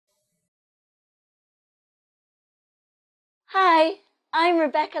Hi, I'm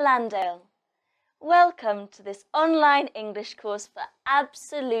Rebecca Landale. Welcome to this online English course for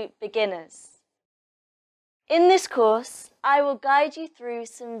absolute beginners. In this course, I will guide you through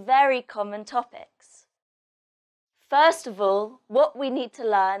some very common topics. First of all, what we need to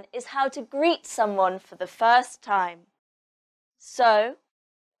learn is how to greet someone for the first time. So,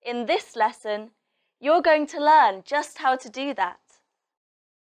 in this lesson, you're going to learn just how to do that.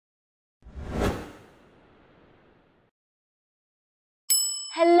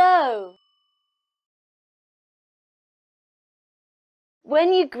 Hello.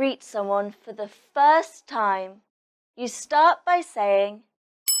 When you greet someone for the first time, you start by saying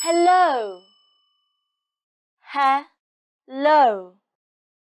hello. Hello.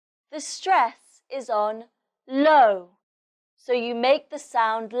 The stress is on low, so you make the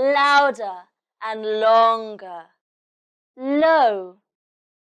sound louder and longer. Low.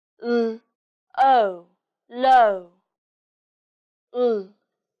 O. Low. O.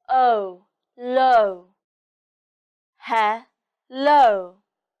 Low. Hello.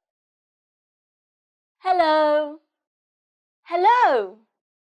 Hello. Hello.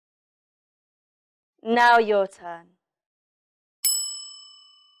 Now your turn.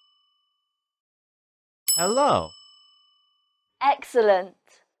 Hello. Excellent.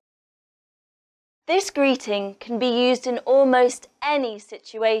 This greeting can be used in almost any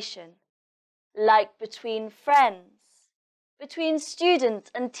situation, like between friends, between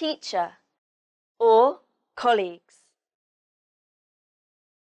student and teacher, or colleagues.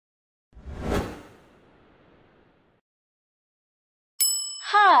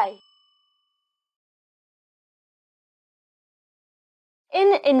 Hi.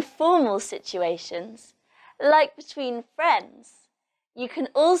 In informal situations, like between friends, you can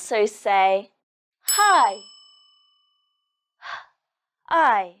also say hi.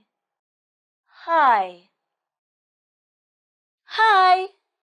 Hi. Hi. Hi.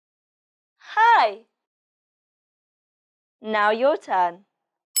 Hi. Now your turn.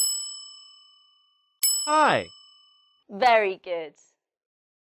 Hi. Very good.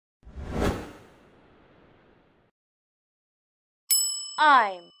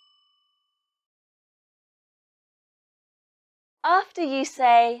 I'm. After you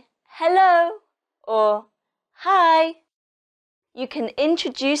say hello or hi, you can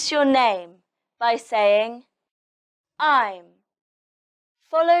introduce your name by saying I'm,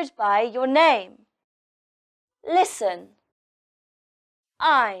 followed by your name. Listen.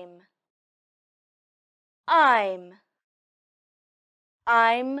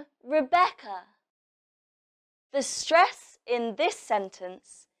 I'm Rebecca. The stress in this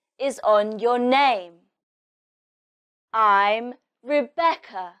sentence is on your name. I'm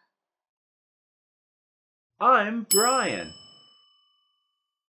Rebecca. I'm Brian.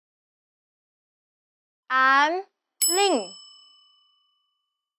 I'm Ling.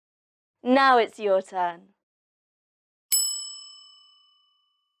 Now it's your turn.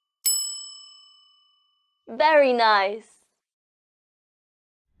 Very nice.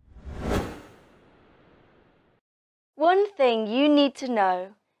 One thing you need to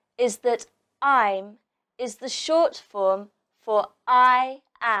know is that I'm is the short form for I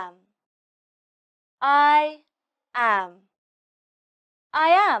am. I am. I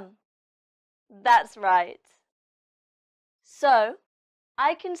am. That's right. So,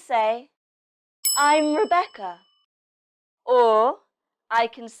 I can say, I'm Rebecca. Or, I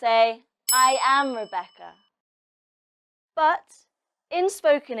can say, I am Rebecca. But, in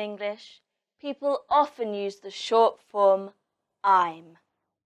spoken English, people often use the short form, I'm.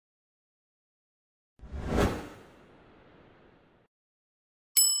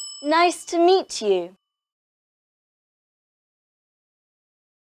 Nice to meet you.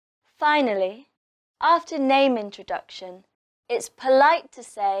 Finally, after name introduction, it's polite to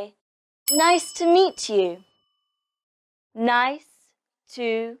say, nice to meet you. Nice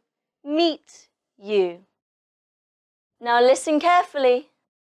to meet you. Now listen carefully.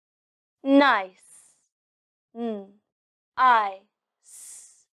 Nice.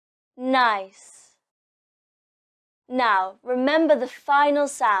 Nice. Now remember the final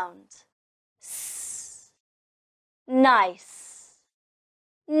sound. S. Nice.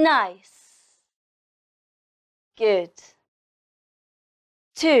 Nice. Good.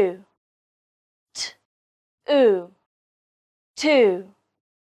 Two. T. Oo. Two.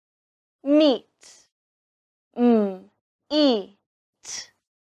 Meet. Eat.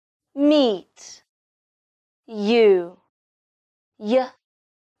 Meet. You.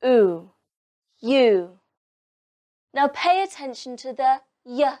 You. Now pay attention to the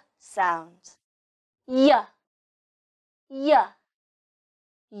y sound. Y. You.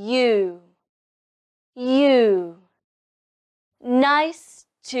 Nice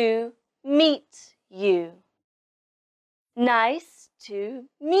to meet you. Nice to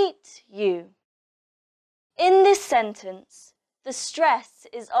meet you. In this sentence, the stress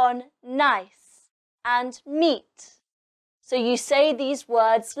is on nice and meet. So you say these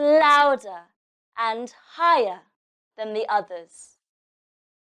words louder and higher than the others.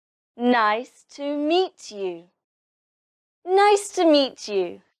 Nice to meet you. Nice to meet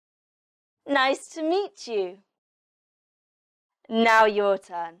you. Nice to meet you. Now your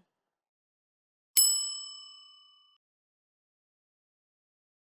turn.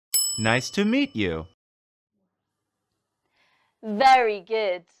 Nice to meet you. Very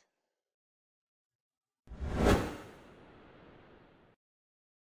good.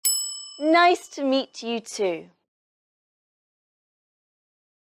 Nice to meet you too.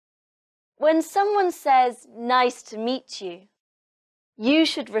 When someone says nice to meet you, you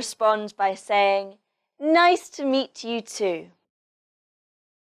should respond by saying nice to meet you too.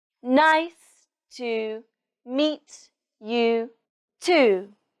 Nice to meet you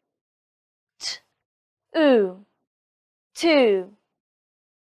too. T-oo, too.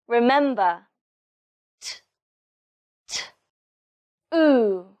 Remember, t-t-oo,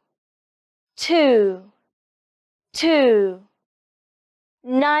 too, too.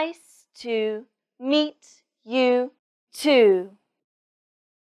 Nice to meet you too.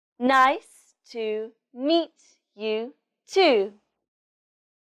 Nice to meet you too.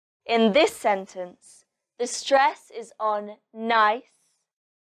 In this sentence, the stress is on nice,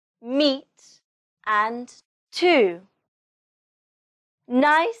 meet, and too.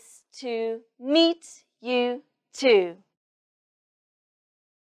 Nice to meet you too.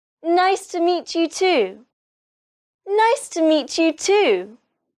 Nice to meet you too. Nice to meet you too.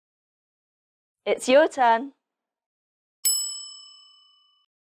 It's your turn.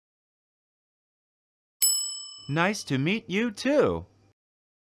 Nice to meet you too.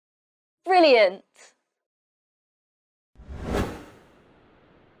 Brilliant.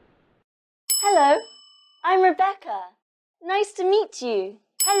 Hello, I'm Rebecca. Nice to meet you.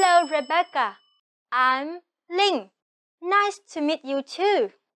 Hello, Rebecca. I'm Ling. Nice to meet you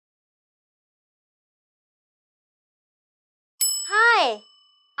too. Hi,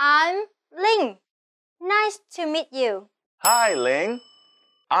 I'm Ling. Nice to meet you. Hi, Ling.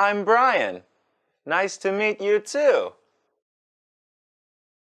 I'm Brian. Nice to meet you too.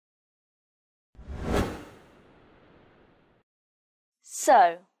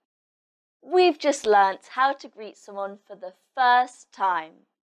 So, we've just learnt how to greet someone for the first time.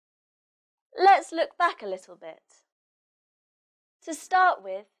 Let's look back a little bit. To start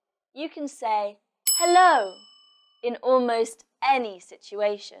with, you can say hello in almost any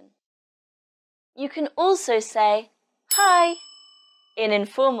situation. You can also say hi in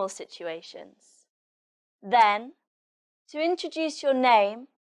informal situations. Then, to introduce your name,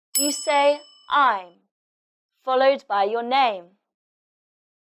 you say I'm, followed by your name.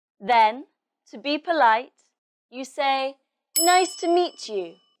 Then, to be polite, you say nice to meet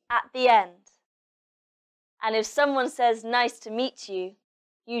you at the end. And if someone says nice to meet you,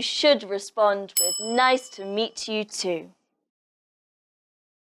 you should respond with nice to meet you too.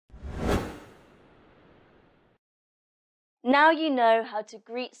 Now you know how to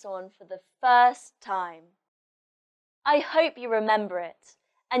greet someone for the first time. I hope you remember it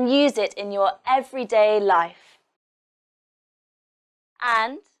and use it in your everyday life.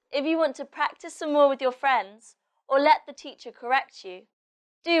 And if you want to practice some more with your friends or let the teacher correct you,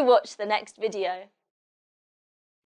 do watch the next video.